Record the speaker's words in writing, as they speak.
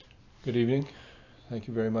Good evening. Thank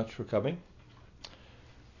you very much for coming.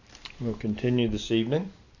 We'll continue this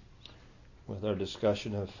evening with our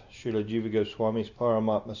discussion of Srila Jiva Goswami's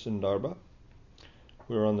Paramatma Sandarbha.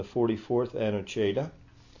 We're on the 44th Anucheda,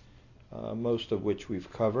 most of which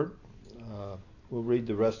we've covered. We'll read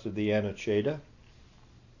the rest of the Anucheda,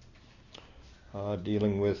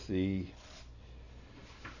 dealing with the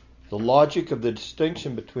logic of the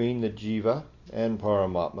distinction between the Jiva and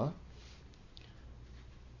Paramatma.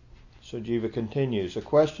 So Jiva continues, a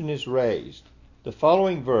question is raised. The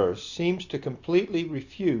following verse seems to completely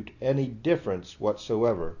refute any difference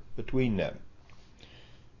whatsoever between them.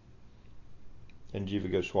 And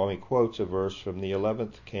Jiva Goswami quotes a verse from the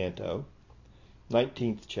 11th canto,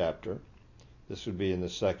 19th chapter. This would be in the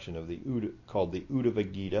section of called the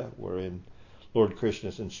Uddhava Gita, wherein Lord Krishna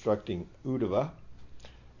is instructing Uddhava.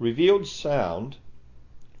 Revealed sound,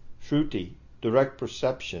 shruti, direct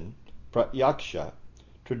perception, pratyaksha,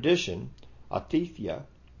 tradition, atithya,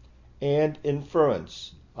 and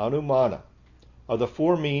inference, anumana, are the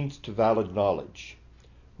four means to valid knowledge.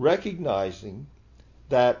 Recognizing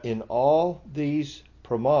that in all these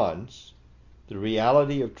pramans, the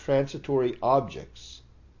reality of transitory objects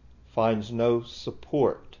finds no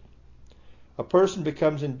support, a person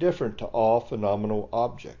becomes indifferent to all phenomenal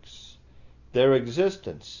objects, their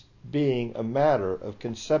existence being a matter of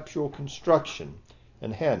conceptual construction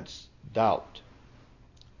and hence doubt.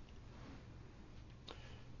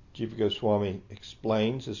 Jiva Goswami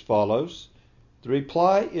explains as follows. The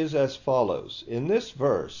reply is as follows. In this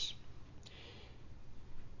verse,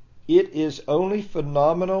 it is only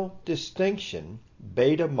phenomenal distinction,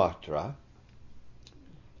 beta matra,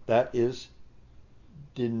 that is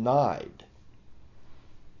denied.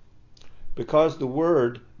 Because the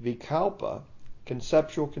word vikalpa,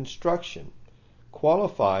 conceptual construction,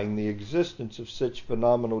 qualifying the existence of such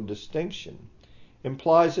phenomenal distinction,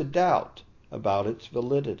 implies a doubt about its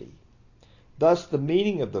validity. Thus the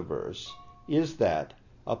meaning of the verse is that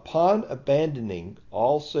upon abandoning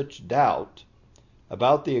all such doubt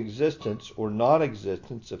about the existence or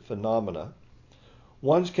non-existence of phenomena,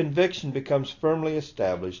 one's conviction becomes firmly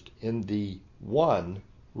established in the one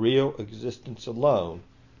real existence alone,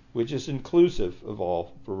 which is inclusive of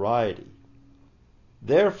all variety.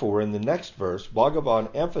 Therefore, in the next verse,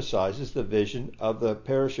 Bhagavan emphasizes the vision of the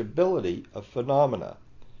perishability of phenomena,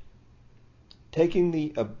 taking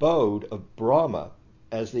the abode of Brahma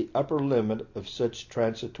as the upper limit of such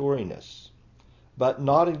transitoriness, but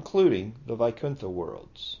not including the Vaikuntha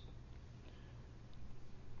worlds.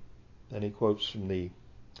 Then he quotes from the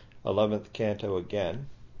 11th canto again,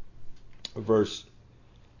 verse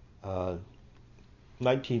 19th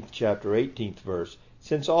chapter, 18th verse.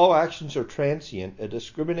 Since all actions are transient, a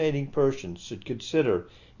discriminating person should consider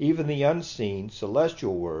even the unseen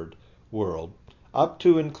celestial world, up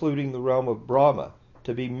to including the realm of Brahma,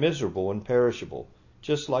 to be miserable and perishable,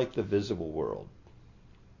 just like the visible world.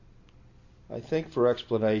 I think for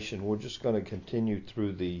explanation, we're just going to continue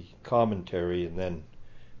through the commentary and then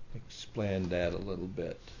expand that a little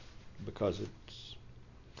bit, because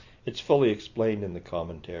it's fully explained in the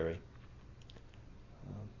commentary.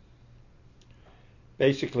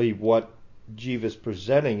 Basically, what Jiva is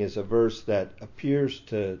presenting is a verse that appears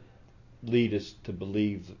to lead us to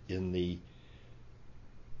believe in the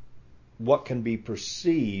what can be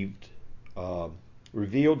perceived,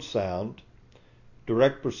 revealed sound,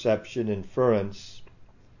 direct perception, inference,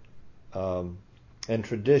 and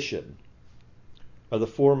tradition are the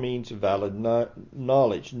four means of valid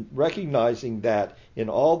knowledge, recognizing that in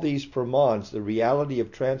all these pramans the reality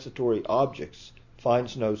of transitory objects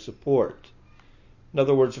finds no support. In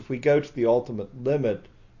other words, if we go to the ultimate limit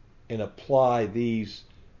and apply these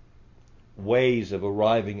ways of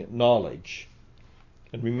arriving at knowledge,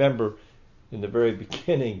 and remember, in the very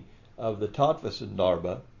beginning of the Tattva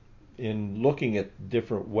Sandarbha, in looking at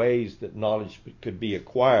different ways that knowledge could be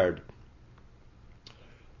acquired,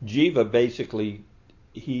 Jiva basically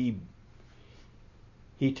he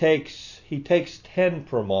takes 10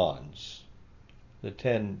 pramans, the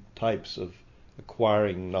 10 types of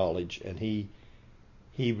acquiring knowledge, and he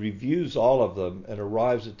reviews all of them and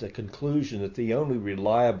arrives at the conclusion that the only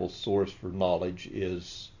reliable source for knowledge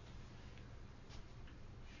is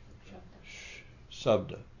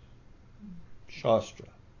Sabda, Shastra.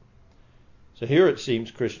 So here it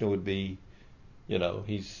seems Krishna would be,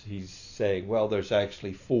 he's saying, well, there's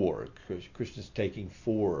actually 4. Krishna's taking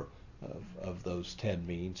 4 of those 10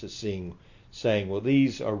 means as saying, well,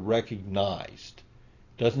 these are recognized.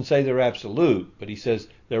 Doesn't say they're absolute, but he says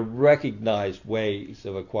they're recognized ways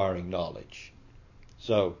of acquiring knowledge.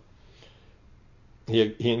 So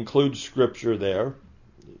he includes scripture there,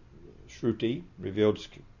 Shruti, revealed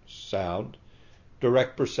sound.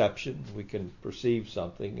 Direct perception, we can perceive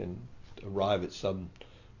something and arrive at some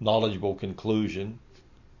knowledgeable conclusion.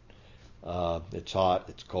 It's hot,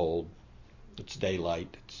 it's cold, it's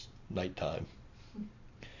daylight, it's nighttime.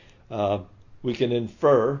 We can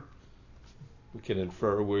infer.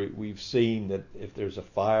 We've seen that if there's a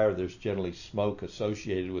fire, there's generally smoke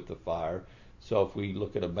associated with the fire. So if we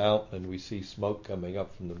look at a mountain and we see smoke coming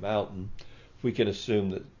up from the mountain, we can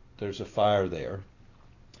assume that there's a fire there.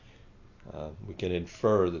 We can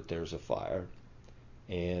infer that there's a fire.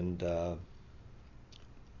 And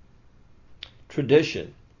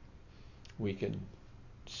tradition. We can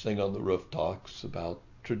sing on the rooftops about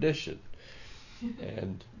tradition.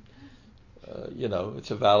 And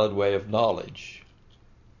it's a valid way of knowledge.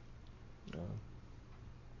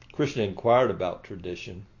 Krishna inquired about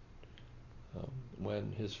tradition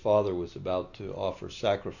when his father was about to offer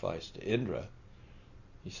sacrifice to Indra.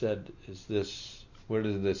 He said, where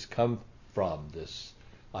did this come from, this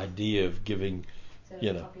idea of giving, Is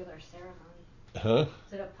it a popular ceremony? Huh?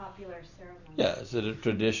 Is it a popular ceremony? Yeah, is it a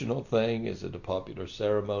traditional thing? Is it a popular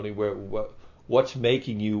ceremony? What's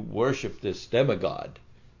making you worship this demigod?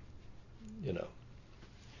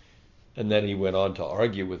 And then he went on to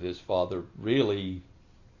argue with his father, really,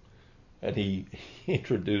 and he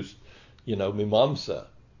introduced, mimamsa,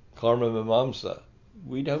 karma mimamsa.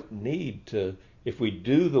 We don't need to, if we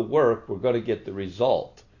do the work, we're going to get the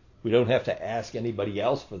result. We don't have to ask anybody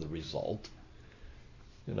else for the result.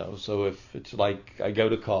 So if it's like I go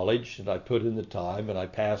to college and I put in the time and I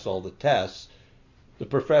pass all the tests, the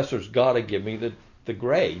professor's got to give me the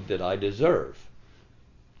grade that I deserve.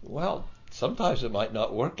 Well, sometimes it might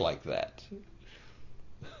not work like that.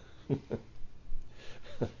 It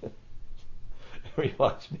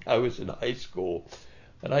reminds me, I was in high school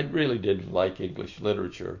and I really didn't like English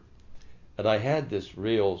literature. And I had this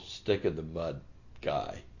real stick in the mud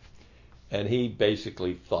guy. And he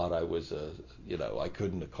basically thought I was I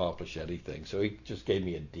couldn't accomplish anything. So he just gave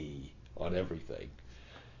me a D on everything.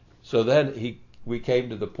 So then we came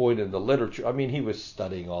to the point in the literature. I mean, he was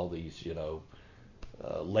studying all these,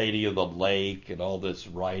 Lady of the Lake and all this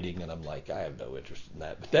writing, and I'm like, I have no interest in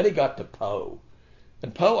that. But then he got to Poe,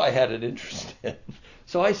 and Poe I had an interest in,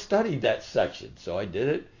 so I studied that section. So I did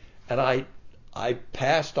it, and I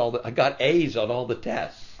passed I got A's on all the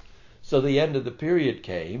tests. So the end of the period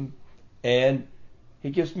came, and he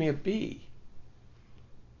gives me a B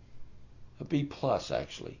plus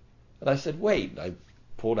actually, and I said, wait. I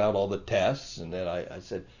pulled out all the tests, and then I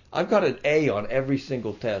said, I've got an A on every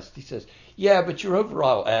single test. He says, yeah, but your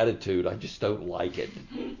overall attitude, I just don't like it.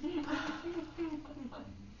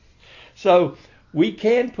 So we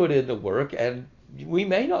can put in the work, and we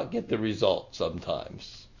may not get the result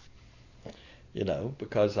sometimes,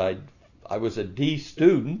 because I was a D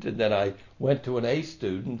student, and then I went to an A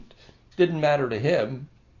student. Didn't matter to him.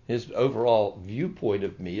 His overall viewpoint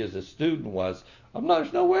of me as a student was,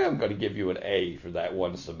 there's no way I'm going to give you an A for that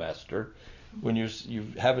one semester when you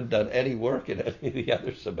haven't done any work in any of the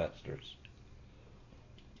other semesters.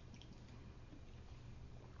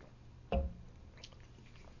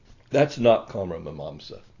 That's not karma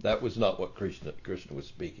mimamsa. That was not what Krishna was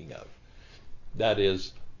speaking of. That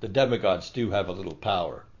is, the demigods do have a little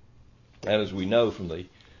power. And as we know from the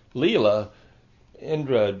Leela,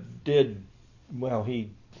 Indra did,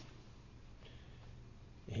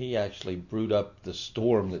 he actually brewed up the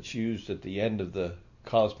storm that's used at the end of the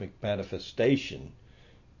cosmic manifestation,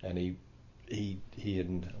 and he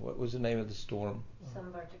and what was the name of the storm?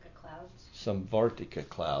 Samvartika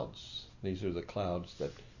clouds. These are the clouds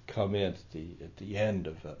that come in at the end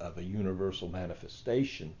of a universal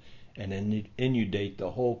manifestation and inundate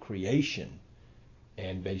the whole creation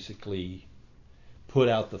and basically put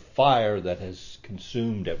out the fire that has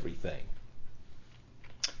consumed everything.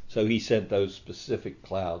 So he sent those specific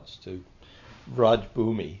clouds to Vraj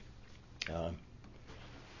Bhumi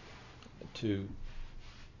to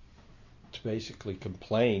basically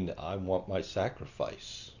complain, I want my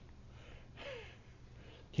sacrifice.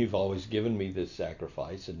 You've always given me this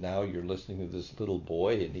sacrifice, and now you're listening to this little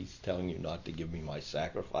boy, and he's telling you not to give me my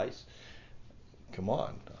sacrifice. Come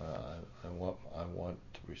on, I want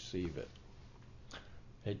to receive it.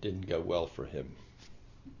 It didn't go well for him.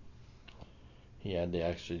 He had to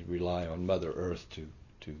actually rely on Mother Earth to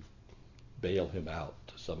bail him out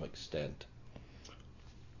to some extent.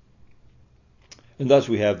 And thus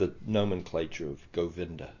we have the nomenclature of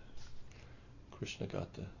Govinda. Krishna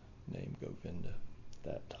got the name Govinda at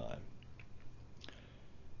that time.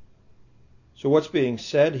 So what's being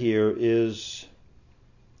said here is,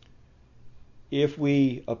 if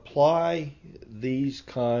we apply these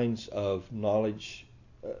kinds of knowledge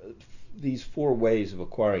these four ways of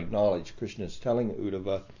acquiring knowledge, Krishna is telling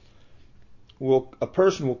Uddhava, a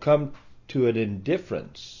person will come to an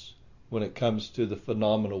indifference when it comes to the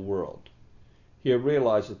phenomenal world. He'll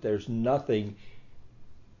realize that there's nothing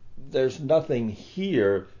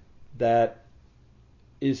here that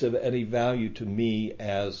is of any value to me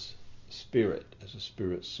as spirit, as a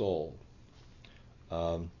spirit soul.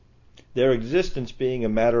 Their existence being a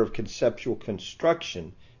matter of conceptual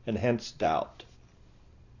construction and hence doubt.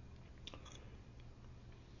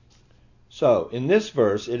 So, in this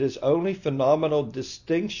verse, it is only phenomenal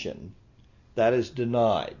distinction that is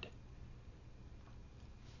denied.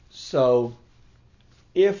 So,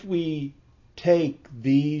 if we take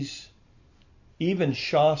these, even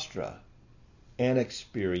Shastra, and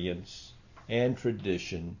experience, and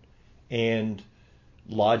tradition, and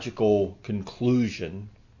logical conclusion,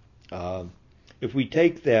 if we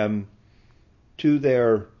take them to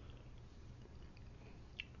their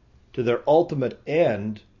ultimate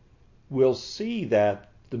end, we'll see that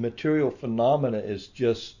the material phenomena is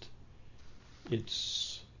just, it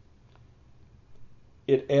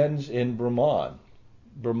ends in Brahman.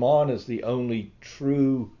 Brahman is the only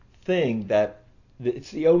true thing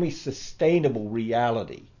it's the only sustainable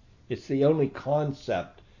reality. It's the only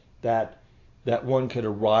concept that one could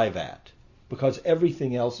arrive at, because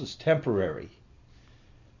everything else is temporary.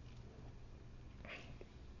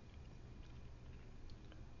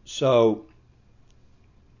 So,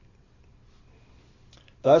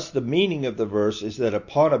 thus the meaning of the verse is that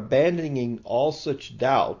upon abandoning all such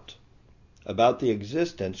doubt about the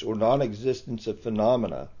existence or non-existence of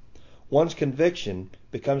phenomena, one's conviction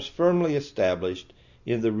becomes firmly established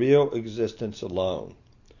in the real existence alone,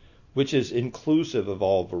 which is inclusive of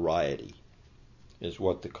all variety, is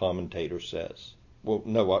what the commentator says. Well,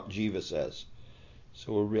 no, what Jiva says.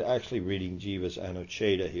 So we're actually reading Jiva's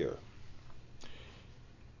Anucheta here.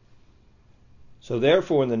 So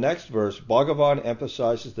therefore, in the next verse, Bhagavan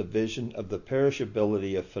emphasizes the vision of the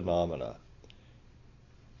perishability of phenomena.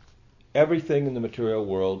 Everything in the material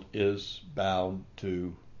world is bound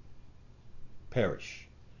to perish,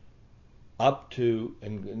 up to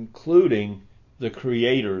and including the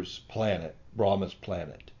Creator's planet, Brahma's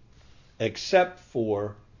planet, except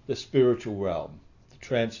for the spiritual realm, the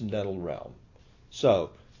transcendental realm. So,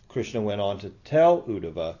 Krishna went on to tell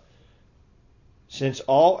Uddhava, since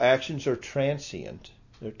all actions are transient,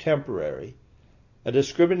 they're temporary, a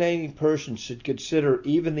discriminating person should consider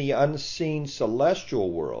even the unseen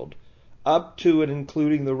celestial world, up to and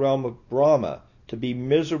including the realm of Brahma, to be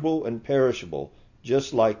miserable and perishable,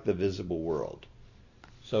 just like the visible world.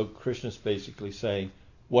 So Krishna's basically saying,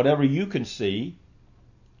 whatever you can see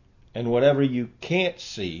and whatever you can't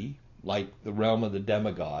see, like the realm of the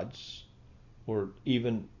demigods, or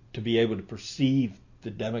even to be able to perceive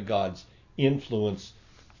the demigods' influence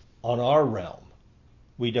on our realm,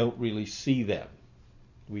 we don't really see them.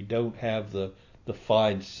 We don't have the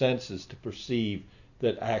fine senses to perceive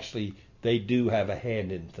that actually they do have a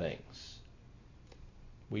hand in things.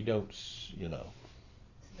 We don't, It's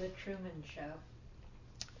the Truman Show.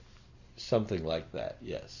 Something like that,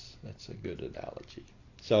 yes. That's a good analogy.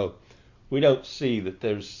 So we don't see that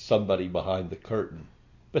there's somebody behind the curtain,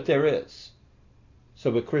 but there is.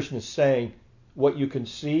 So but Krishna's saying what you can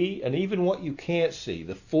see and even what you can't see,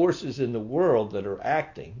 the forces in the world that are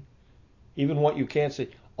acting, even what you can't see,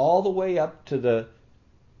 all the way up to the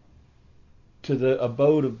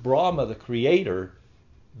abode of Brahma, the Creator,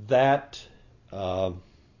 that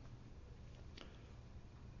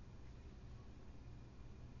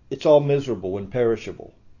it's all miserable and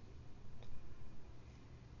perishable.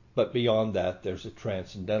 But beyond that, there's a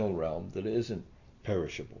transcendental realm that isn't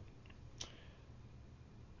perishable.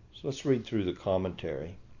 So let's read through the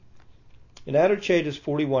commentary. In Anuchetas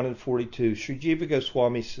 41 and 42, Sri Jiva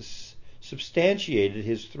Goswami substantiated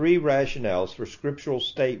his three rationales for scriptural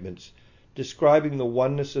statements describing the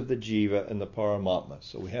oneness of the Jiva and the Paramatma.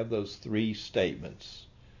 So we have those three statements,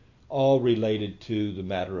 all related to the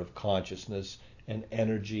matter of consciousness and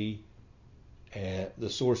energy, and the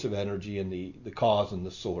source of energy and the cause and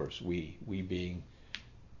the source, we being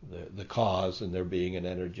the cause and there being an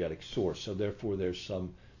energetic source. So therefore there's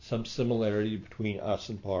some similarity between us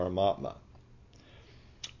and Paramatma,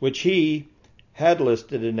 which he had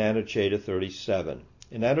listed in Anucheta 37.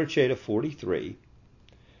 In Anucheta 43,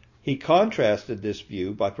 he contrasted this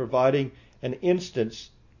view by providing an instance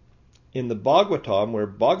in the Bhagavatam where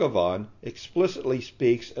Bhagavan explicitly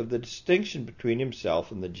speaks of the distinction between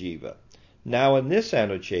himself and the Jiva. Now in this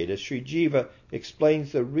Anucheta, Sri Jiva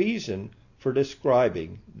explains the reason for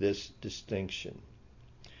describing this distinction.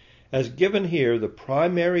 As given here, the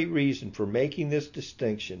primary reason for making this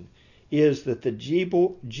distinction is that the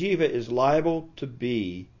jiva is liable to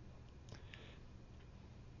be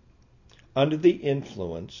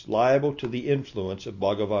liable to the influence of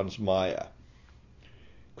Bhagavan's Maya.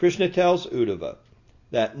 Krishna tells Uddhava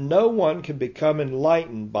that no one can become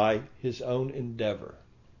enlightened by his own endeavor.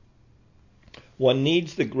 One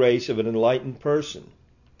needs the grace of an enlightened person.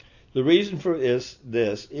 The reason for this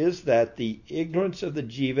is that the ignorance of the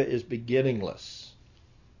jiva is beginningless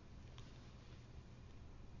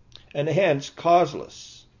and hence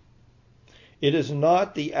causeless. It is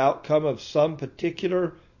not the outcome of some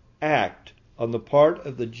particular act on the part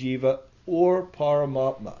of the jiva or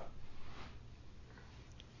Paramatma.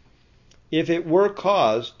 If it were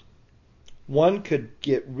caused, one could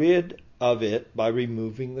get rid of it by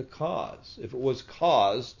removing the cause. If it was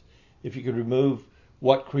caused, if you could remove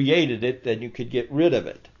what created it, then you could get rid of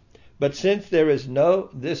it. But since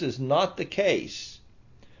this is not the case,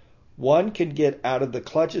 one can get out of the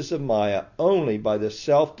clutches of Maya only by the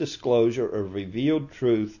self-disclosure of revealed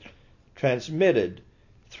truth transmitted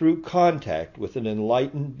through contact with an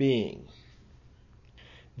enlightened being.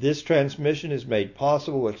 This transmission is made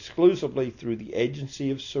possible exclusively through the agency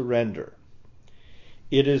of surrender.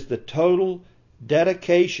 It is the total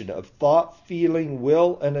dedication of thought, feeling,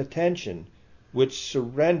 will, and attention which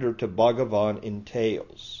surrender to Bhagavan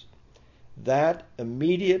entails. That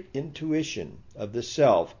immediate intuition of the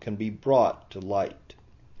self can be brought to light.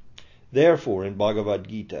 Therefore, in Bhagavad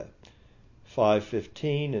Gita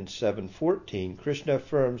 5:15 and 7:14, Krishna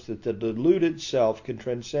affirms that the deluded self can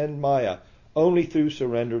transcend Maya only through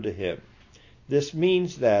surrender to him. This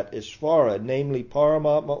means that Ishvara, namely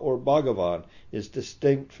Paramatma or Bhagavan, is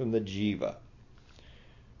distinct from the jiva.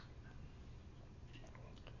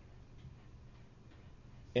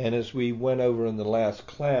 And as we went over in the last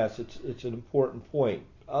class, it's an important point.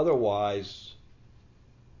 Otherwise,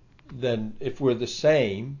 then if we're the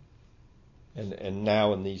same, and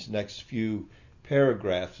now in these next few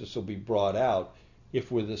paragraphs this will be brought out, if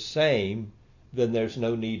we're the same, then there's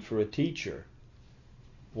no need for a teacher.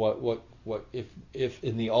 What if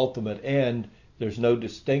in the ultimate end there's no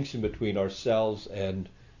distinction between ourselves and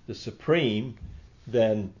the Supreme,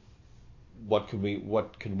 then what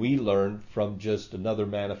can we learn from just another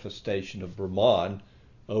manifestation of Brahman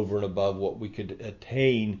over and above what we could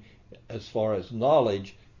attain as far as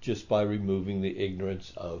knowledge just by removing the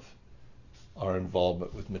ignorance of our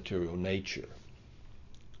involvement with material nature?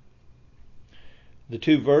 The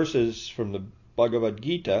two verses from the Bhagavad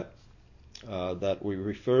Gita that we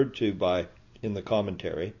referred to in the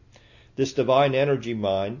commentary. This divine energy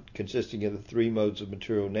mind, consisting of the three modes of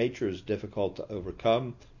material nature, is difficult to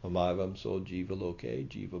overcome. Mamavam so jiva loke,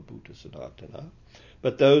 jiva bhuta sanatana.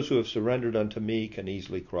 But those who have surrendered unto me can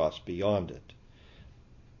easily cross beyond it.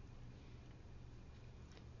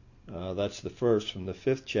 That's the first from the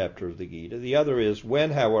 5th chapter of the Gita. The other is,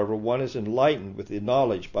 when, however, one is enlightened with the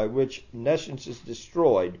knowledge by which nescience is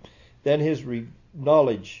destroyed, then his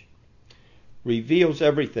knowledge reveals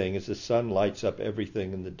everything as the sun lights up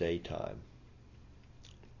everything in the daytime.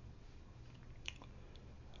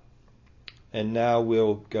 And now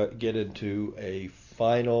we'll get into a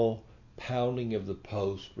final pounding of the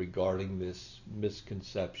post regarding this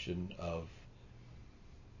misconception of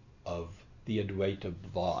the Advaita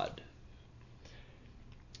Vad.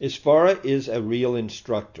 Ishvara is a real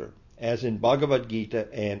instructor, as in Bhagavad Gita,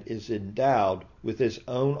 and is endowed with his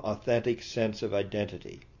own authentic sense of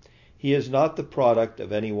identity. He is not the product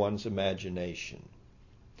of anyone's imagination.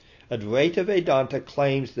 Advaita Vedanta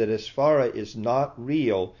claims that Ishvara is not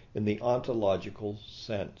real in the ontological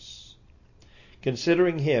sense,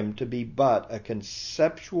 considering him to be but a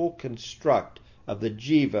conceptual construct of the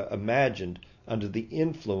jiva imagined under the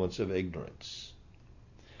influence of ignorance.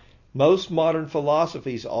 Most modern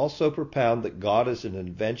philosophies also propound that God is an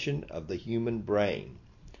invention of the human brain.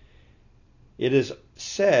 It is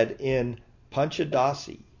said in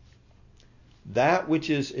Panchadasi, that which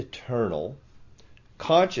is eternal,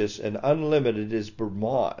 conscious, and unlimited is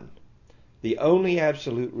Brahman, the only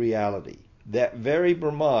absolute reality. That very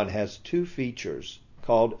Brahman has two features,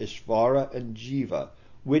 called Ishvara and Jiva,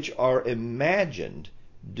 which are imagined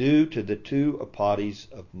due to the two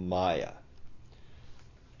upadhis of Maya.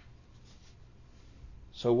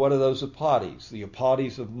 So what are those upadhis? The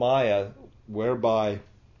upadhis of Maya, whereby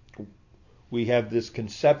we have this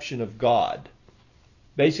conception of God.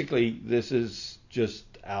 Basically, this is just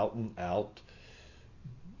out and out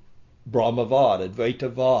Brahmavad,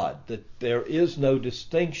 Advaitavad, that there is no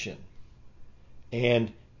distinction. And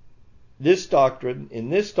in this doctrine,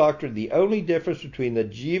 the only difference between the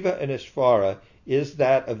Jiva and Ishvara is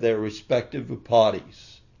that of their respective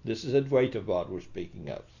upadhis. This is Advaitavad we're speaking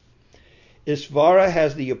of. Ishvara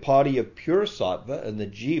has the upadhi of pure sattva and the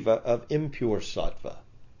jiva of impure sattva.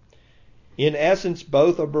 In essence,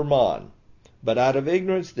 both are Brahman, but out of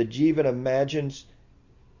ignorance the jiva imagines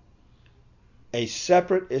a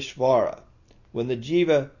separate Ishvara. When the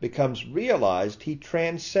jiva becomes realized, he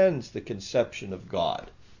transcends the conception of God.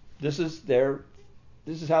 This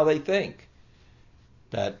is how they think.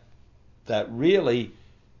 That really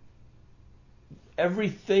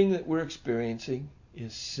everything that we're experiencing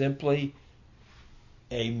is simply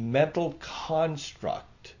a mental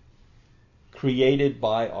construct created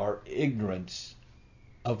by our ignorance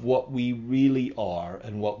of what we really are,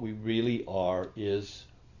 and what we really are is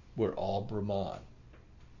we're all Brahman.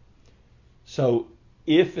 So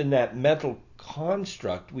if in that mental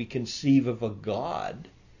construct we conceive of a God,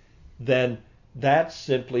 then that's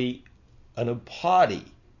simply an upadhi.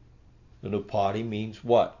 An upadhi means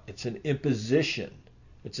what? It's an imposition.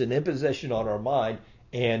 It's an imposition on our mind,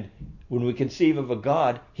 and when we conceive of a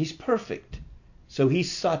God, he's perfect. So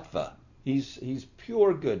he's sattva. He's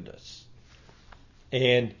pure goodness.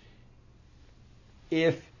 And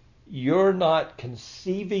if you're not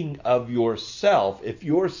conceiving of yourself, if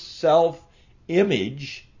your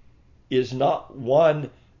self-image is not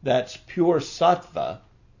one that's pure sattva,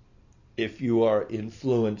 if you are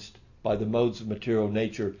influenced by the modes of material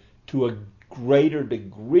nature to a greater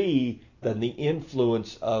degree than the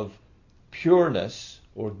influence of pureness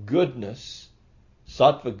or goodness,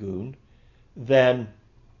 sattva gun, then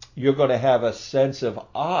you're going to have a sense of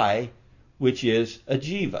I, which is a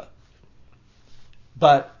jiva.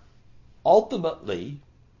 But ultimately,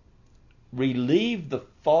 relieve the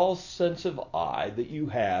false sense of I that you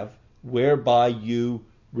have, whereby you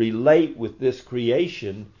relate with this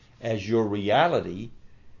creation as your reality,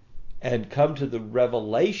 and come to the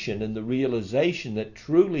revelation and the realization that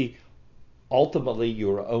truly, ultimately,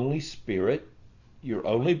 you're only spirit, you're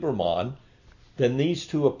only Brahman, then these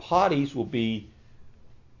two upadhis will be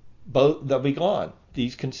they'll be gone.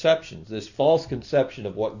 These conceptions, this false conception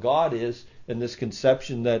of what God is, and this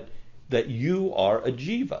conception that you are a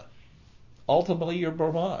jiva. Ultimately, you're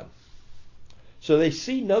Brahman. So they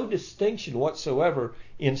see no distinction whatsoever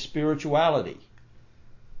in spirituality.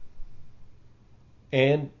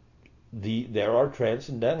 And there are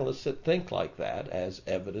transcendentalists that think like that, as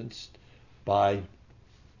evidenced by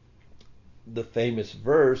the famous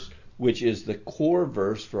verse, which is the core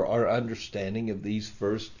verse for our understanding of these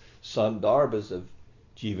first sandarbhas of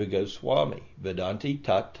Jiva Goswami. Vedanti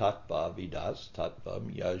tat tattva vidas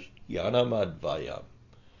tattvam yanamadvayam.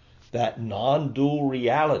 That non-dual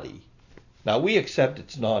reality. Now we accept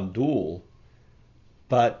it's non-dual,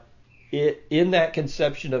 but in that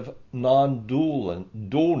conception of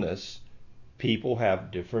non-dualness, people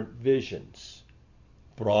have different visions.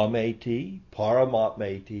 Brahmeti,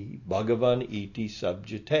 Paramatmeti, Bhagavan iti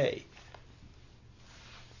subjite.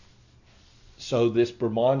 So this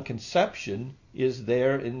Brahman conception is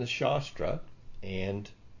there in the Shastra,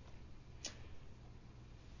 and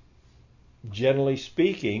generally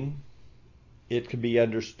speaking, it can be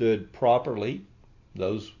understood properly.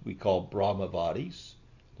 Those we call Brahmavadis,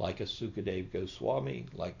 like a Sukadev Goswami,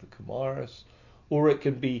 like the Kumaras, or it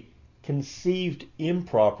can be conceived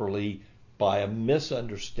improperly by a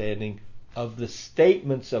misunderstanding of the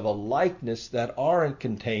statements of a likeness that aren't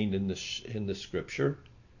contained in the scripture.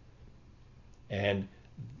 And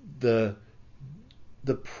the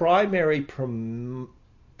primary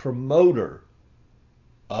promoter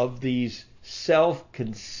of these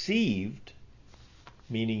self-conceived,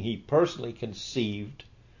 meaning he personally conceived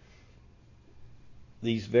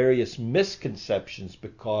these various misconceptions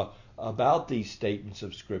about these statements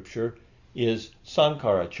of scripture, is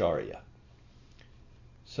Sankaracharya.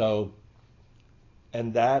 So,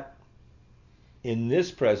 and that in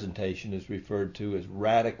this presentation is referred to as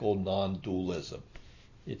radical non-dualism.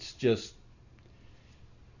 It's just,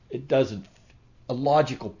 a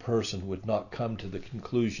logical person would not come to the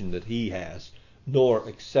conclusion that he has, nor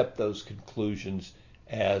accept those conclusions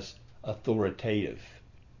as authoritative.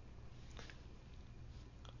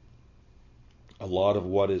 A lot of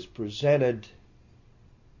what is presented,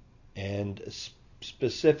 and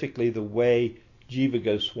specifically the way Jiva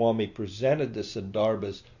Goswami presented the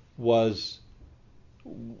Sandarbhas, was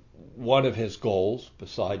one of his goals,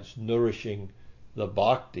 besides nourishing the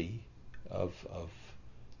bhakti of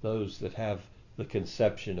those that have the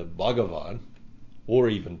conception of Bhagavan, or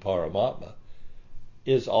even Paramatma,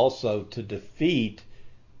 is also to defeat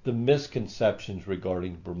the misconceptions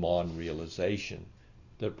regarding Brahman realization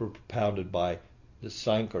that were propounded by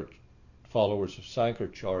the followers of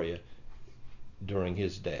Sankaracharya during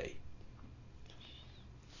his day.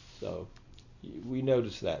 So we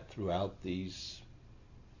notice that throughout these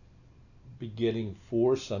beginning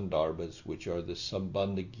 4 Sandarbhas, which are the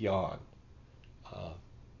Sambandha Gyan.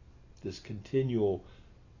 This continual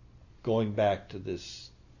going back to this,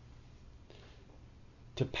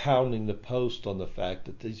 to pounding the post on the fact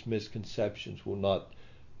that these misconceptions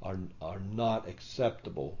are not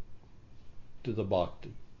acceptable to the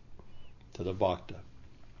bhakti, to the bhakta.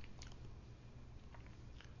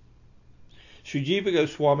 Sri Jiva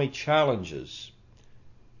Goswami challenges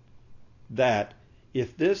that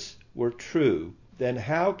if this were true, then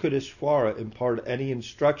how could Isvara impart any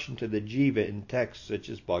instruction to the jiva in texts such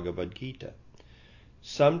as Bhagavad Gita?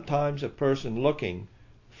 Sometimes a person looking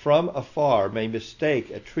from afar may mistake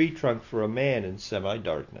a tree trunk for a man in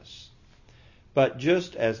semi-darkness. But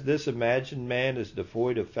just as this imagined man is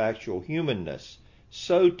devoid of factual humanness,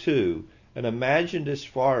 so too an imagined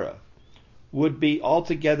Isvara would be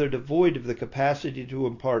altogether devoid of the capacity to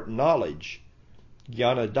impart knowledge,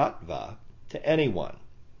 jnanadatva, to anyone.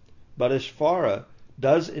 But Isvara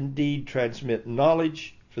does indeed transmit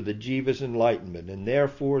knowledge for the jiva's enlightenment, and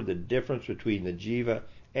therefore the difference between the jiva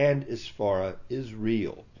and Isvara is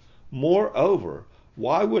real. Moreover,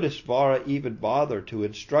 why would Isvara even bother to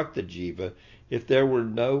instruct the jiva if there were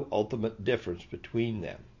no ultimate difference between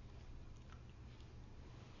them?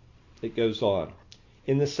 It goes on.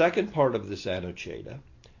 In the second part of this Anucheda,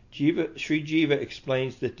 Sri Jiva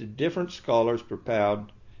explains that the different scholars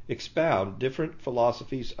expound different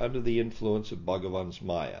philosophies under the influence of Bhagavan's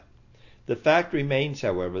Maya. The fact remains,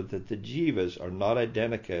 however, that the jivas are not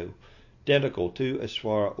identical to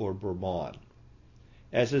Isvara or Brahman.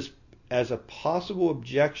 As a possible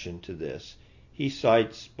objection to this, he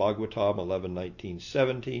cites Bhagavatam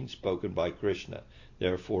 11:19-17, spoken by Krishna.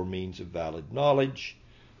 Therefore, means of valid knowledge.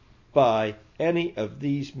 By any of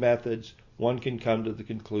these methods, one can come to the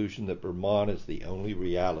conclusion that Brahman is the only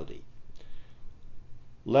reality.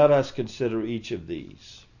 Let us consider each of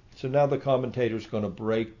these. So now the commentator is going to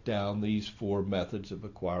break down these 4 methods of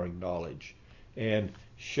acquiring knowledge and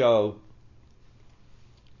show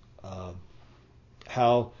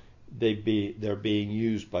how they're being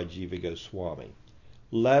used by Jiva Goswami.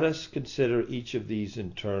 Let us consider each of these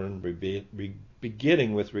in turn,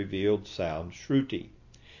 beginning with revealed sound, Shruti.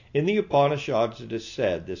 In the Upanishads it is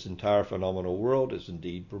said this entire phenomenal world is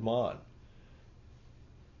indeed Brahman.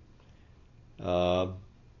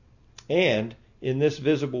 And in this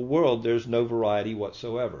visible world there's no variety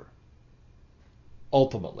whatsoever.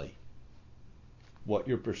 Ultimately, what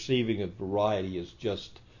you're perceiving as variety is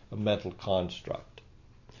just a mental construct.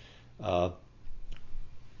 But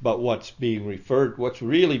what's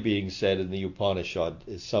really being said in the Upanishad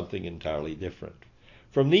is something entirely different.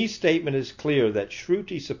 From these statements it is clear that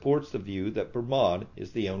Shruti supports the view that Brahman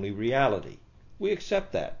is the only reality. We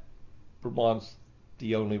accept that. Brahman's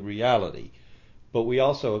the only reality. But we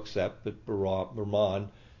also accept that Brahman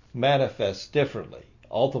manifests differently.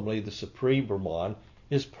 Ultimately, the Supreme Brahman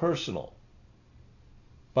is personal.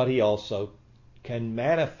 But he also can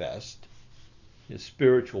manifest his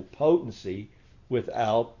spiritual potency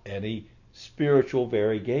without any spiritual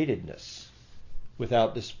variegatedness,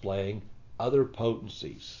 without displaying other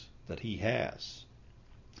potencies that he has.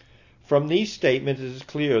 From these statements it is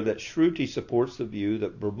clear that Shruti supports the view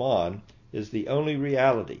that Brahman is the only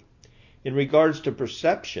reality. In regards to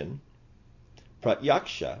perception,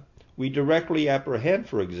 pratyaksha, we directly apprehend,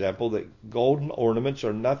 for example, that golden ornaments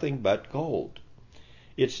are nothing but gold.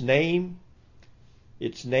 Its names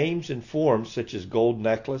and forms, such as gold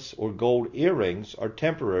necklace or gold earrings, are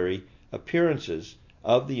temporary appearances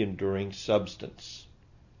of the enduring substance.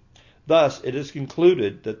 Thus, it is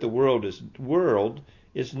concluded that the world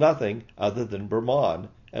is nothing other than Brahman,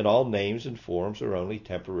 and all names and forms are only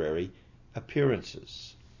temporary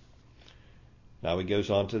appearances. Now he goes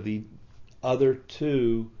on to the other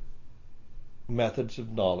 2 methods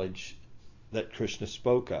of knowledge that Krishna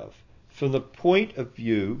spoke of. From the point of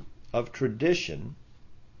view of tradition,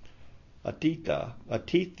 Atithya,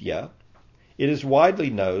 it is widely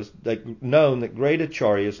known that great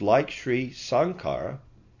acharyas like Sri Sankara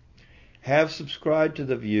have subscribed to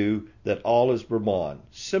the view that all is Brahman.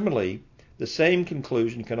 Similarly, the same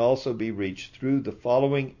conclusion can also be reached through the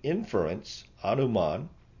following inference, Anuman: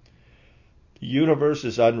 the universe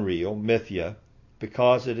is unreal, mithya,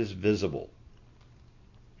 because it is visible.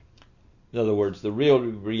 In other words, the real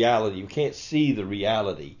reality, you can't see the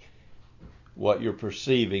reality. What you're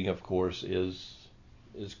perceiving, of course, is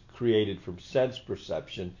created from sense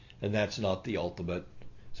perception, and that's not the ultimate.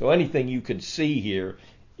 So anything you can see here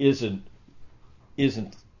isn't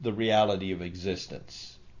the reality of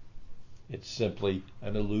existence. It's simply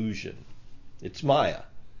an illusion. It's Maya.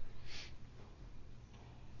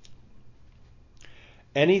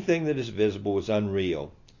 Anything that is visible is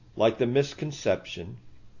unreal. like the misconception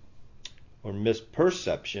or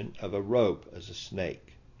misperception of a rope as a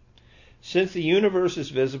snake. Since the universe is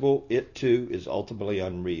visible, it too is ultimately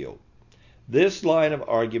unreal. This line of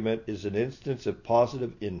argument is an instance of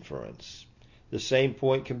positive inference. The same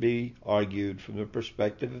point can be argued from the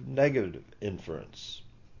perspective of negative inference.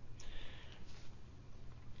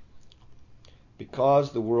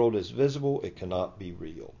 Because the world is visible, it cannot be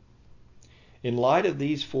real. In light of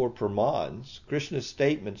these four pramans, Krishna's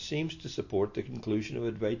statement seems to support the conclusion of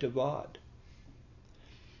Advaitavad.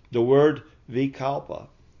 The word vikalpa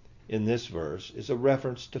in this verse is a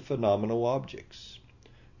reference to phenomenal objects,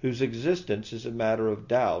 whose existence is a matter of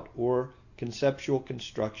doubt or conceptual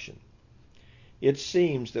construction. It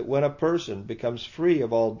seems that when a person becomes free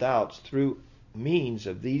of all doubts through means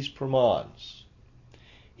of these pramans,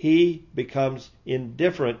 he becomes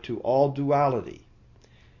indifferent to all duality.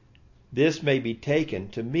 This may be taken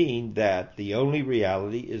to mean that the only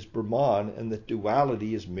reality is Brahman and that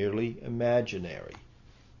duality is merely imaginary.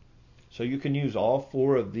 So you can use all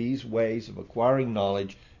four of these ways of acquiring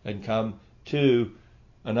knowledge and come to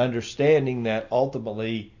an understanding that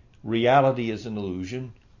ultimately reality is an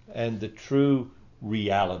illusion and the true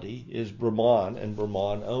reality is Brahman and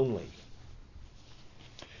Brahman only.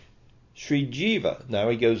 Sri Jiva, now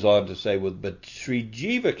he goes on to say, but Sri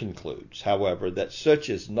Jiva concludes, however, that such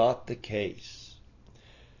is not the case.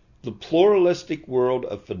 The pluralistic world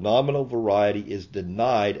of phenomenal variety is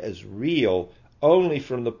denied as real only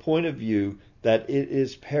from the point of view that it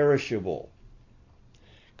is perishable.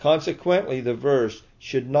 Consequently, the verse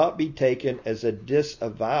should not be taken as a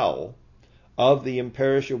disavowal of the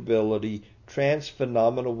imperishability,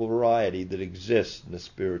 transphenomenal variety that exists in the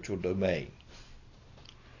spiritual domain.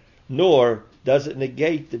 Nor does it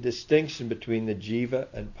negate the distinction between the Jiva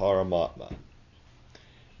and Paramatma.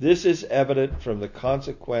 This is evident from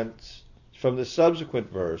the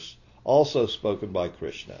subsequent verse, also spoken by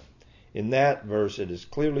Krishna. In that verse it is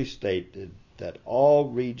clearly stated that all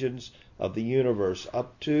regions of the universe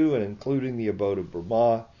up to and including the abode of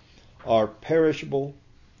Brahma are perishable.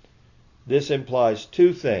 This implies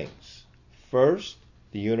two things. First,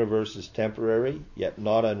 the universe is temporary, yet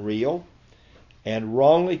not unreal, and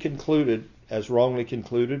wrongly concluded by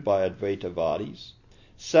Advaitavadis.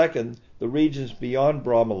 Second, the regions beyond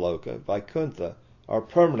Brahmaloka, Vaikuntha, are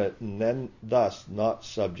permanent and then thus not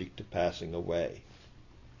subject to passing away.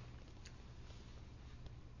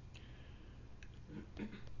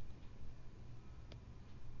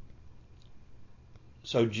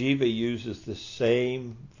 So Jiva uses the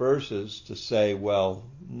same verses to say, well,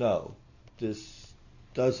 no, this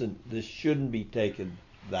shouldn't be taken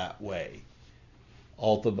that way.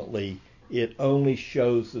 Ultimately, it only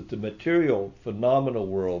shows that the material phenomenal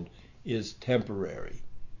world is temporary.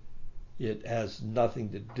 It has nothing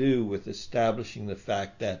to do with establishing the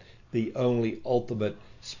fact that the only ultimate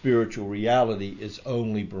spiritual reality is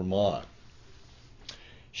only Brahman.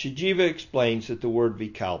 Sri Jiva explains that the word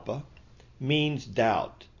vikalpa means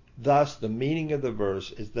doubt. Thus, the meaning of the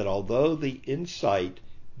verse is that although the insight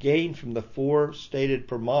gained from the four stated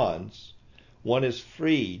pramans, one is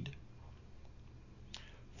freed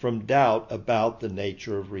from doubt about the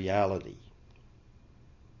nature of reality.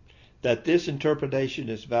 That this interpretation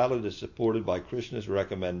is valid is supported by Krishna's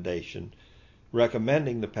recommending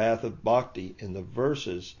the path of bhakti in the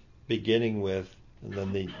verses beginning with, and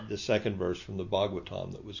then the second verse from the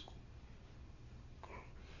Bhagavatam that was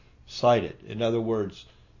cited. In other words,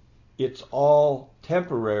 it's all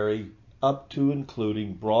temporary up to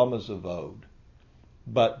including Brahma's abode.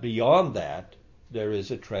 But beyond that, there is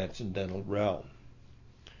a transcendental realm.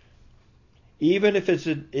 Even if it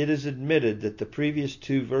is admitted that the previous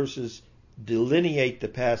two verses delineate the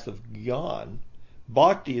path of Gyan,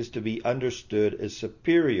 bhakti is to be understood as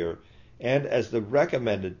superior and as the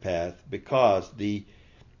recommended path because the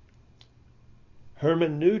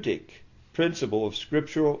hermeneutic principle of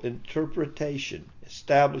scriptural interpretation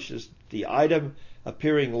establishes the item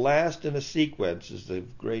appearing last in a sequence is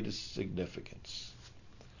of greatest significance.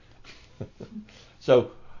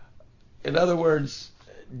 So, in other words,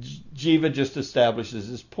 Jiva just establishes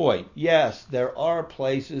this point. Yes, there are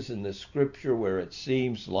places in the scripture where it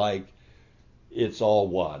seems like it's all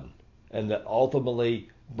one, and that ultimately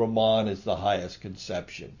Brahman is the highest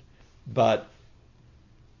conception. But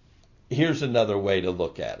here's another way to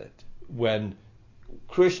look at it. When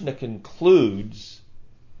Krishna concludes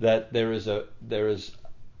that there is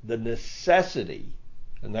the necessity,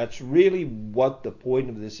 and that's really what the point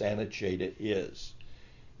of this Anucheta is.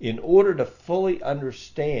 In order to fully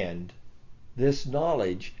understand this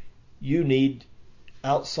knowledge, you need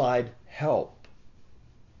outside help.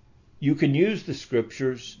 You can use the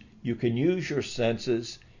scriptures, you can use your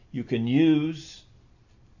senses, You can use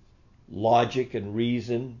logic and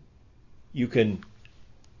reason. You can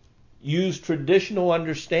use traditional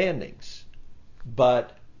understandings.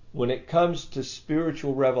 But when it comes to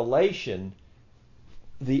spiritual revelation,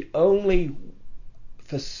 the only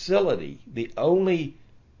facility, the only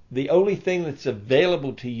thing that's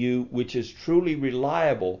available to you which is truly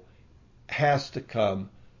reliable has to come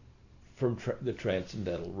from the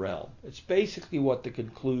transcendental realm. It's basically what the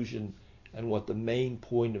conclusion and what the main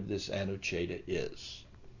point of this Anucheta is.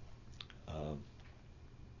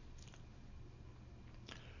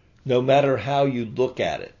 No matter how you look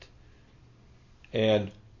at it,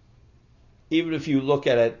 and even if you look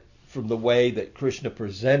at it from the way that Krishna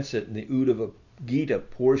presents it in the Uddhava Gita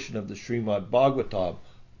portion of the Srimad Bhagavatam,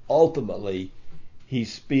 ultimately he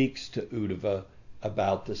speaks to Uddhava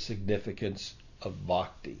about the significance of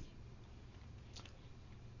bhakti.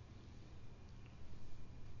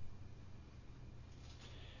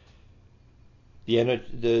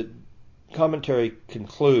 The commentary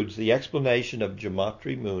concludes the explanation of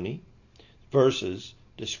Jamatri Muni verses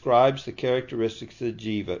describing the characteristics of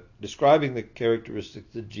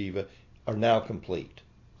the jiva are now complete.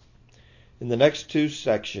 In the next two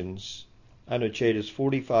sections, Anuchetas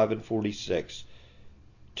 45 and 46,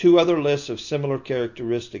 two other lists of similar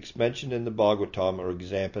characteristics mentioned in the Bhagavatam are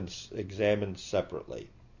examined separately.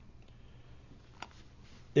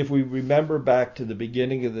 If we remember back to the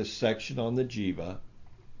beginning of this section on the jiva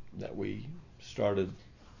that we started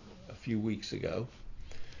a few weeks ago,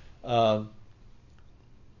 Jiva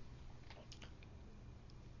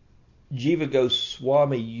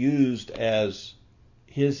Goswami used as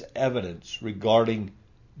his evidence regarding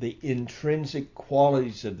the intrinsic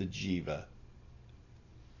qualities of the jiva.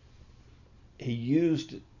 He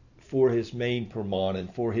used for his main praman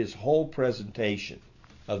and for his whole presentation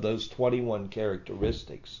of those 21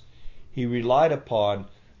 characteristics, he relied upon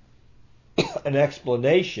an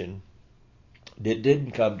explanation that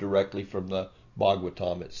didn't come directly from the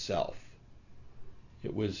Bhagavatam itself.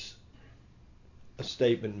 It was a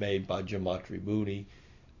statement made by Jamatri Muni,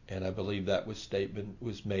 and I believe that statement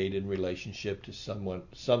was made in relationship to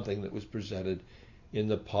something that was presented in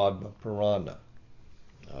the Padma Purana.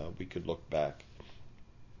 We could look back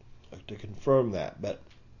to confirm that, but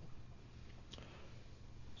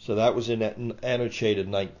so that was in Anucheta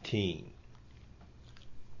 19.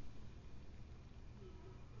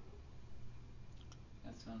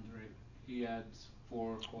 That sounds right. He adds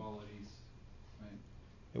 4 qualities, right?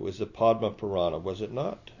 It was the Padma Purana, was it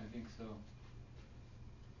not? I think so.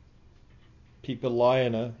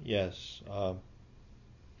 Pipalayana, yes. I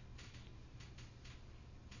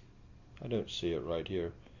don't see it right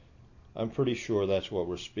here. I'm pretty sure that's what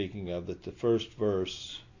we're speaking of, that the first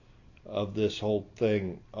verse of this whole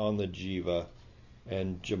thing on the jiva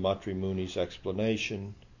and Jamatri Muni's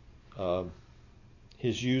explanation,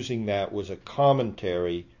 his using that was a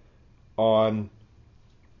commentary on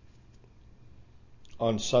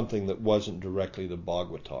something that wasn't directly the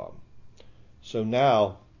Bhagavatam. So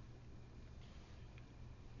now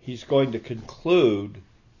he's going to conclude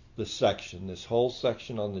the section, this whole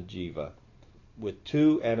section on the jiva, with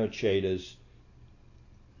 2 Anuchetas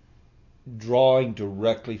drawing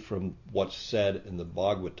directly from what's said in the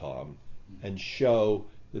Bhagavatam and show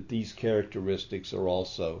that these characteristics are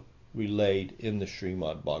also relayed in the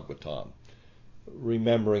Srimad Bhagavatam.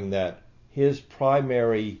 Remembering that his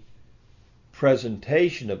primary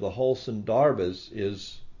presentation of the whole Sandarbhas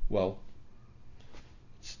is, well,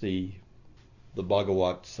 it's the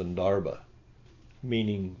Bhagavat Sandarbha,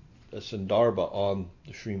 meaning a Sandarbha on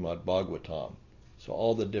the Srimad Bhagavatam. So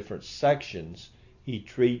all the different sections, he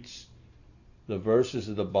treats the verses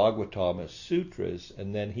of the Bhagavatam as sutras,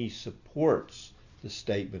 and then he supports the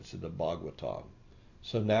statements of the Bhagavatam.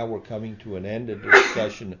 So now we're coming to an end of the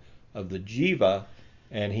discussion of the jiva,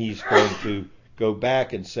 and he's going to go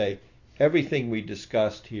back and say, everything we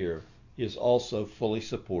discussed here is also fully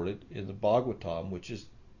supported in the Bhagavatam, which is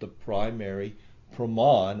the primary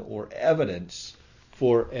praman or evidence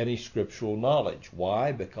for any scriptural knowledge.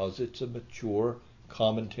 Why? Because it's a mature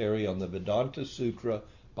commentary on the Vedanta Sutra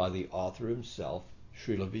by the author himself,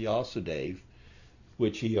 Srila Vyasadeva,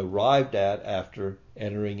 which he arrived at after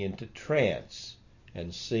entering into trance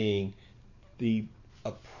and seeing the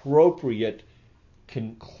appropriate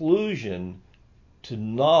conclusion to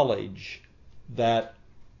knowledge that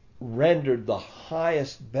rendered the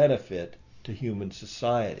highest benefit to human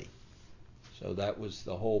society. So that was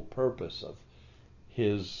the whole purpose of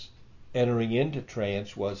his entering into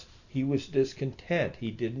trance, was he was discontent.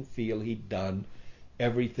 He didn't feel he'd done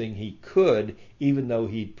everything he could, even though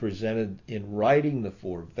he'd presented in writing the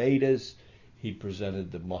 4 Vedas, he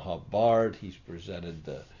presented the Mahabharata, he's presented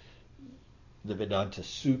the the Vedanta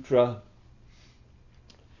Sutra.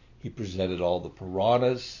 He presented all the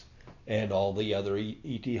Puranas and all the other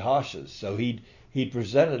itihasas. So he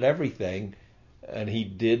presented everything, and he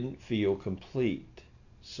didn't feel complete.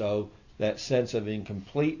 So that sense of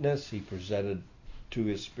incompleteness he presented to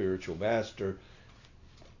his spiritual master.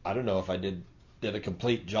 I don't know if I did a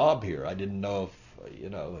complete job here. I didn't know if,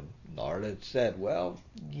 and Narada said, well,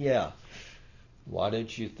 yeah, why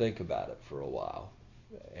don't you think about it for a while?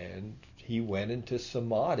 And he went into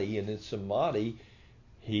samadhi, and in samadhi,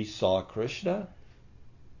 he saw Krishna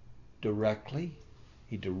directly.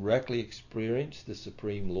 He directly experienced the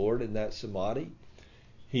Supreme Lord in that samadhi.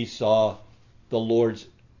 He saw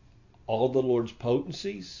all the Lord's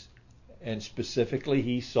potencies, and specifically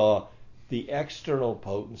he saw the external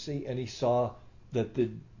potency, and he saw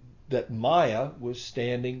that Maya was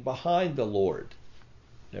standing behind the Lord.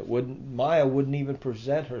 Maya wouldn't even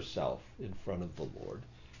present herself in front of the Lord.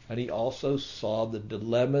 And he also saw the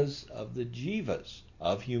dilemmas of the jivas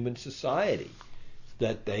of human society,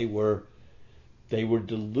 that they were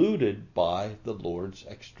deluded by the Lord's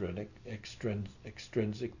extrinsic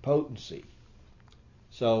potency.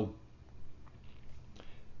 So,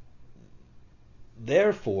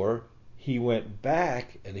 therefore, he went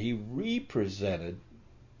back and he presented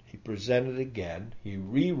again, he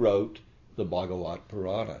rewrote the Bhagavat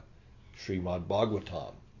Purana, Srimad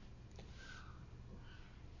Bhagavatam.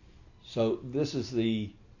 So this is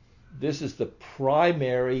the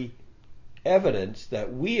primary evidence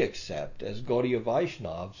that we accept as Gaudiya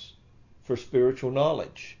Vaishnavas for spiritual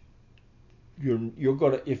knowledge. You're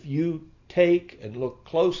going to, if you take and look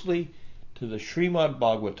closely to the Srimad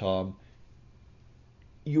Bhagavatam,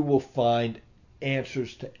 you will find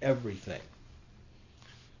answers to everything.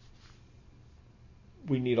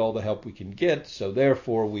 We need all the help we can get, so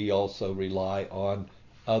therefore we also rely on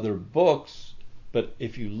other books. But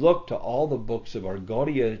if you look to all the books of our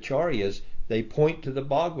Gaudiya Acharyas, they point to the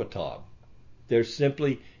Bhagavatam. They're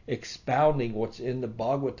simply expounding what's in the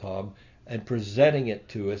Bhagavatam and presenting it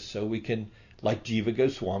to us so we can, like Jiva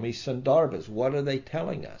Goswami's Sandarbhas, what are they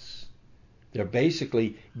telling us? They're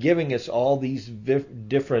basically giving us all these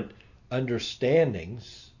different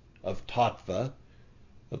understandings of tattva,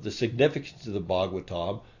 of the significance of the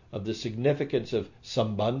Bhagavatam, of the significance of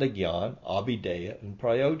Sambandha Gyan, Abhideya, and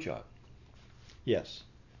Prayojan. Yes?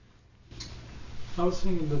 I was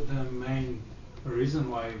thinking that the main reason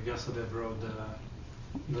why Vyasadeva wrote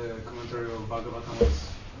the commentary of Bhagavatam was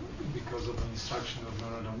because of the instruction of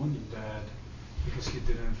Narada Muni, that because he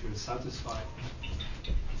didn't feel satisfied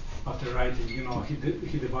after writing,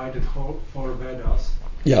 he divided four Vedas.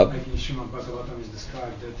 Yeah. Like in Srimad Bhagavatam is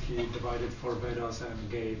described that he divided four Vedas and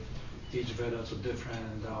gave each Veda to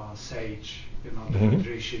different sage, different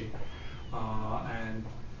rishi, and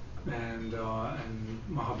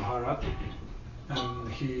Mahabharata,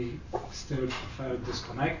 and he still felt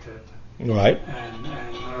disconnected. Right. And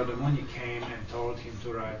Narada Muni came and told him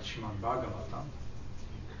to write Srimad Bhagavatam.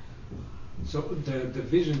 So the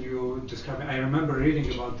vision you described, I remember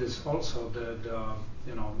reading about this also, the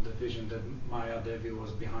vision that Maya Devi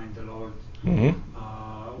was behind the Lord.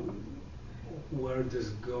 Where this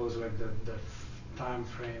goes, like the time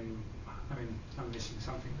frame, I'm missing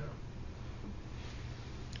something there.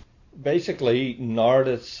 Basically,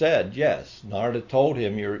 Narada said, yes, Narada told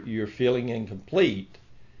him you're feeling incomplete,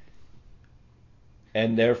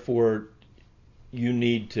 and therefore you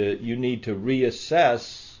need to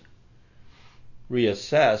reassess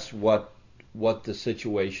what the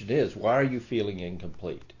situation is. Why are you feeling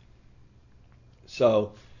incomplete?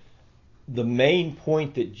 So the main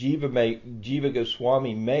point that Jiva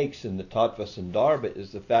Goswami makes in the Tattva Sandarbha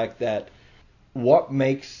is the fact that what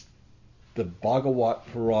makes the Bhagavat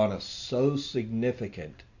Purana so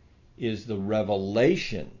significant is the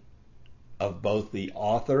revelation of both the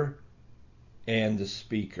author and the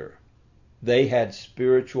speaker. They had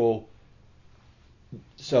spiritual,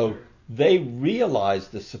 so they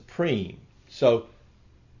realized the supreme. So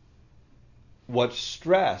what's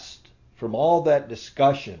stressed from all that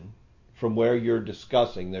discussion, from where you're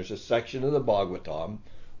discussing, there's a section of the Bhagavatam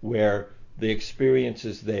where the experience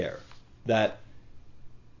is there, that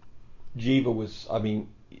Jiva was,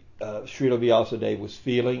 Srila Vyasadeva was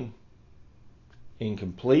feeling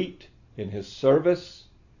incomplete in his service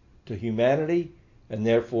to humanity, and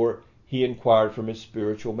therefore he inquired from his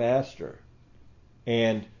spiritual master.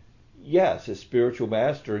 And yes, his spiritual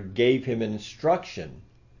master gave him an instruction,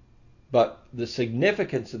 but the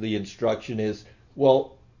significance of the instruction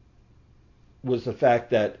was the fact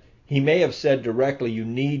that he may have said directly, you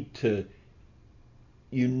need to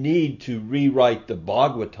rewrite the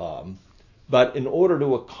Bhagavatam, but in order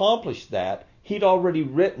to accomplish that, he'd already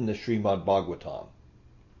written the Srimad Bhagavatam.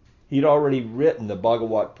 He'd already written the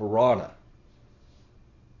Bhagavat Purana.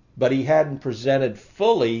 But he hadn't presented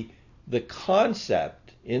fully the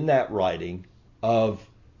concept in that writing of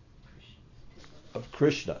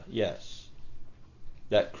Krishna, yes.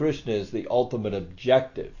 That Krishna is the ultimate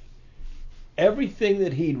objective. Everything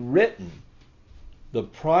that he'd written, the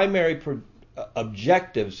primary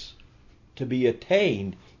objectives to be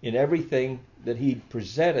attained in everything that he'd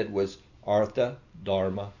presented was Artha,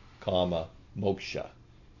 Dharma, Kama, Moksha.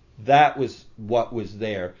 That was what was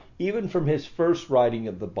there, even from his first writing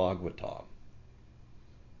of the Bhagavatam.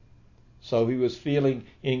 So he was feeling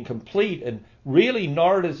incomplete, and really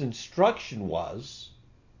Narada's instruction was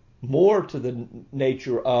more to the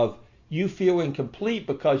nature of, you feel incomplete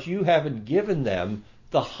because you haven't given them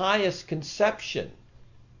the highest conception.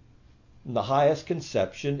 And the highest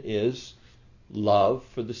conception is love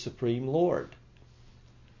for the Supreme Lord.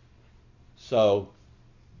 So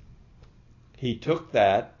he took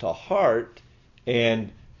that to heart,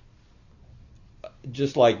 and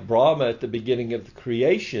just like Brahma at the beginning of the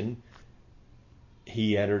creation,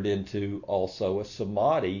 he entered into also a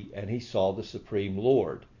samadhi, and he saw the Supreme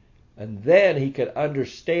Lord. And then he could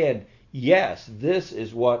understand, yes, this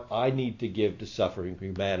is what I need to give to suffering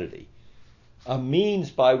humanity. A means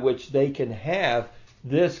by which they can have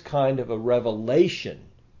this kind of a revelation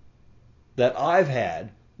that I've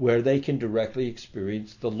had, where they can directly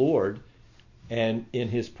experience the Lord and in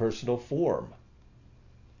his personal form.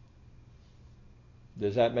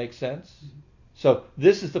 Does that make sense? So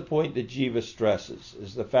this is the point that Jiva stresses,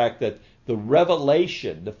 is the fact that the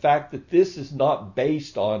revelation, the fact that this is not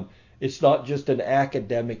based on, it's not just an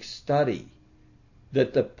academic study,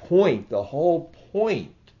 that the whole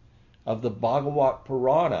point of the Bhagavat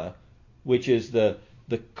Purana, which is the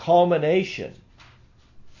culmination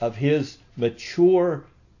of his mature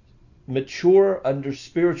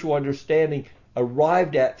spiritual understanding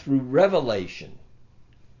arrived at through revelation,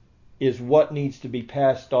 is what needs to be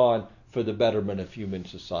passed on for the betterment of human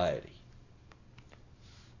society.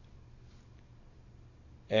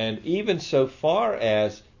 And even so far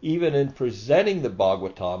as, even in presenting the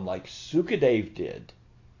Bhagavatam like Sukadev did,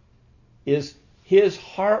 is his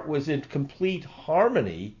heart was in complete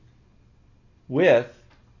harmony with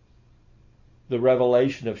the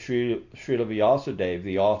revelation of Srila Vyasadeva,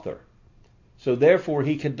 the author. So therefore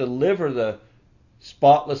he can deliver the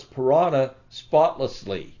spotless Purana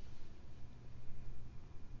spotlessly.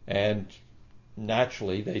 And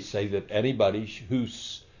naturally they say that anybody who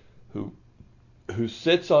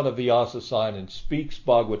sits on a Vyasa sign and speaks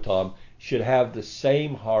Bhagavatam should have the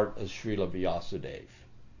same heart as Srila Vyasadeva.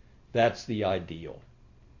 That's the ideal.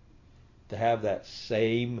 To have the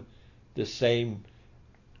same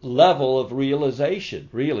level of realization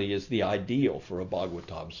really is the ideal for a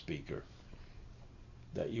Bhagavatam speaker.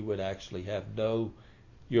 That you would actually have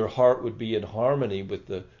your heart would be in harmony with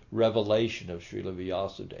the revelation of Srila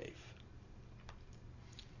Vyasadeva.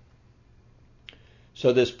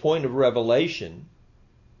 So this point of revelation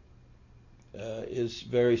is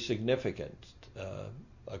very significant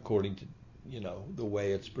according to the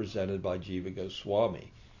way it's presented by Jiva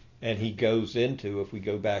Goswami. And he goes into, if we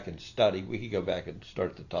go back and study, we could go back and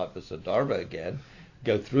start the top of Sandarbha again,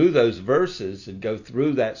 go through those verses and go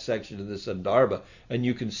through that section of the Sandarbha, and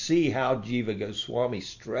you can see how Jiva Goswami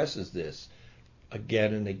stresses this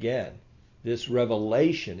again and again. This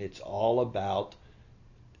revelation, it's all about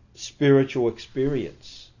spiritual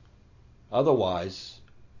experience. Otherwise,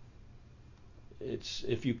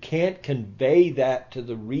 if you can't convey that to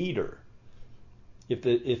the reader, if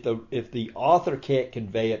the author can't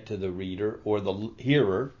convey it to the reader or the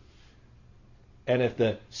hearer, and if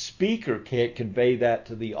the speaker can't convey that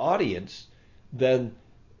to the audience, then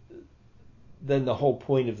the whole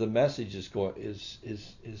point of the message is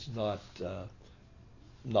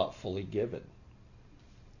not fully given.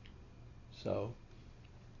 So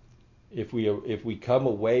if we come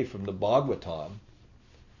away from the Bhagavatam,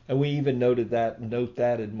 and we even note that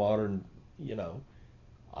in modern,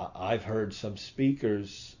 I've heard some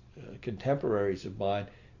speakers, contemporaries of mine,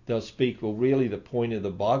 they'll speak, well, really the point of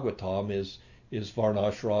the Bhagavatam is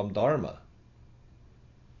Varnashram Dharma.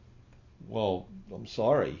 Well, I'm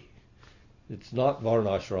sorry, it's not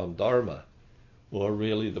Varnashram Dharma. Well,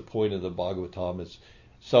 really the point of the Bhagavatam is,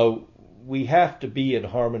 so we have to be in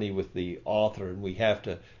harmony with the author, and we have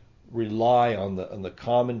to rely on the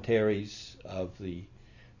commentaries of the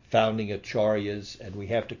founding acharyas, and we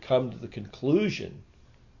have to come to the conclusion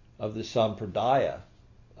of the sampradaya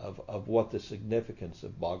of what the significance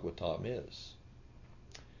of Bhagavatam is.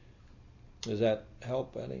 Does that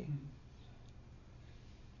help any?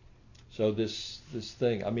 So this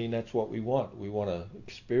thing, I mean, that's what we want. We want to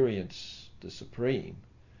experience the Supreme.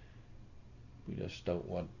 We just don't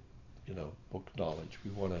want, book knowledge.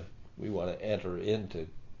 We want to enter into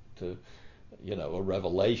a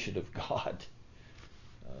revelation of God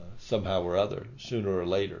somehow or other, sooner or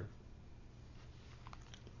later.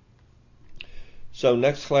 So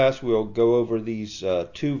next class we'll go over these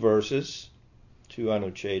two verses, two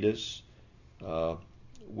Anuchetas,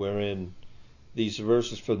 wherein these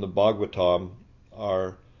verses from the Bhagavatam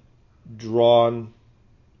are drawn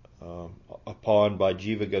upon by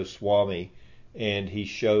Jiva Goswami, and he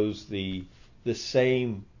shows the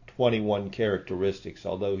same 21 characteristics,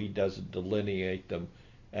 although he doesn't delineate them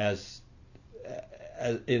as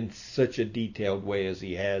in such a detailed way as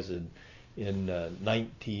he has in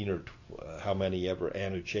 19 or how many ever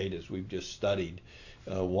Anuchetas we've just studied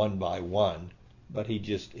one by one. But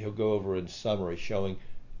he'll go over in summary, showing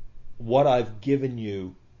what I've given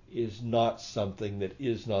you is not something that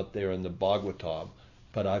is not there in the Bhagavatam,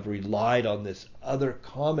 but I've relied on this other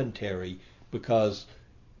commentary because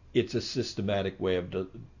it's a systematic way of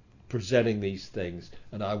presenting these things,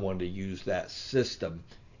 and I want to use that system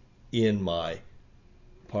in my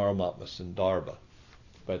Paramatma Sandarbha.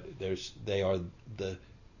 But they are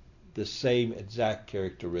the same exact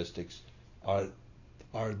characteristics are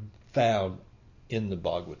found in the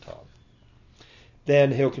Bhagavatam.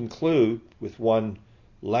 Then he'll conclude with one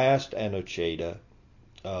last Anucheta,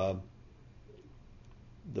 the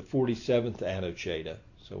 47th Anucheta.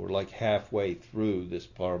 So we're like halfway through this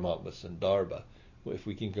Paramatma Sandarbha. If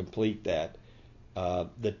we can complete that,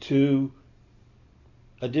 the two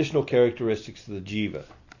additional characteristics of the jiva,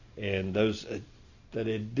 and that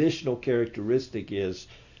additional characteristic is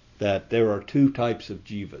that there are two types of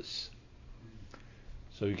jivas.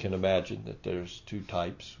 So you can imagine that there's two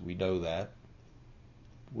types. We know that.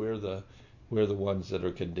 We're the ones that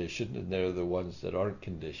are conditioned, and they're the ones that aren't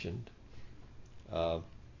conditioned.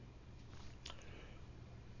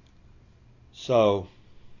 So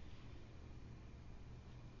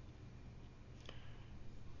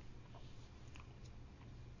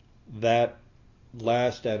that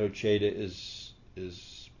last Anucheta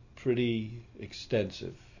is pretty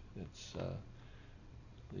extensive. It's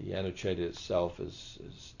the Anucheta itself is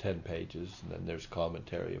 10 pages, and then there's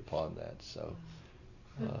commentary upon that. So,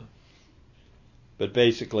 but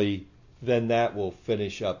basically, then that will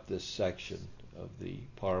finish up this section of the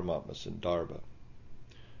Paramatma Sandarbha.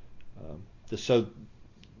 So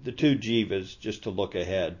the two jivas, just to look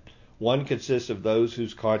ahead, one consists of those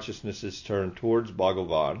whose consciousness is turned towards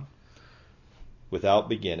Bhagavan without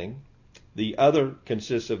beginning. The other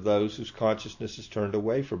consists of those whose consciousness is turned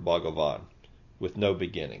away from Bhagavan with no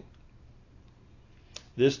beginning.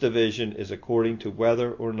 This division is according to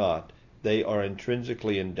whether or not they are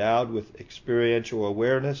intrinsically endowed with experiential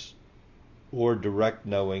awareness or direct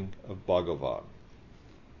knowing of Bhagavan.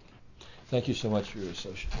 Thank you so much for your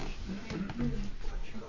association.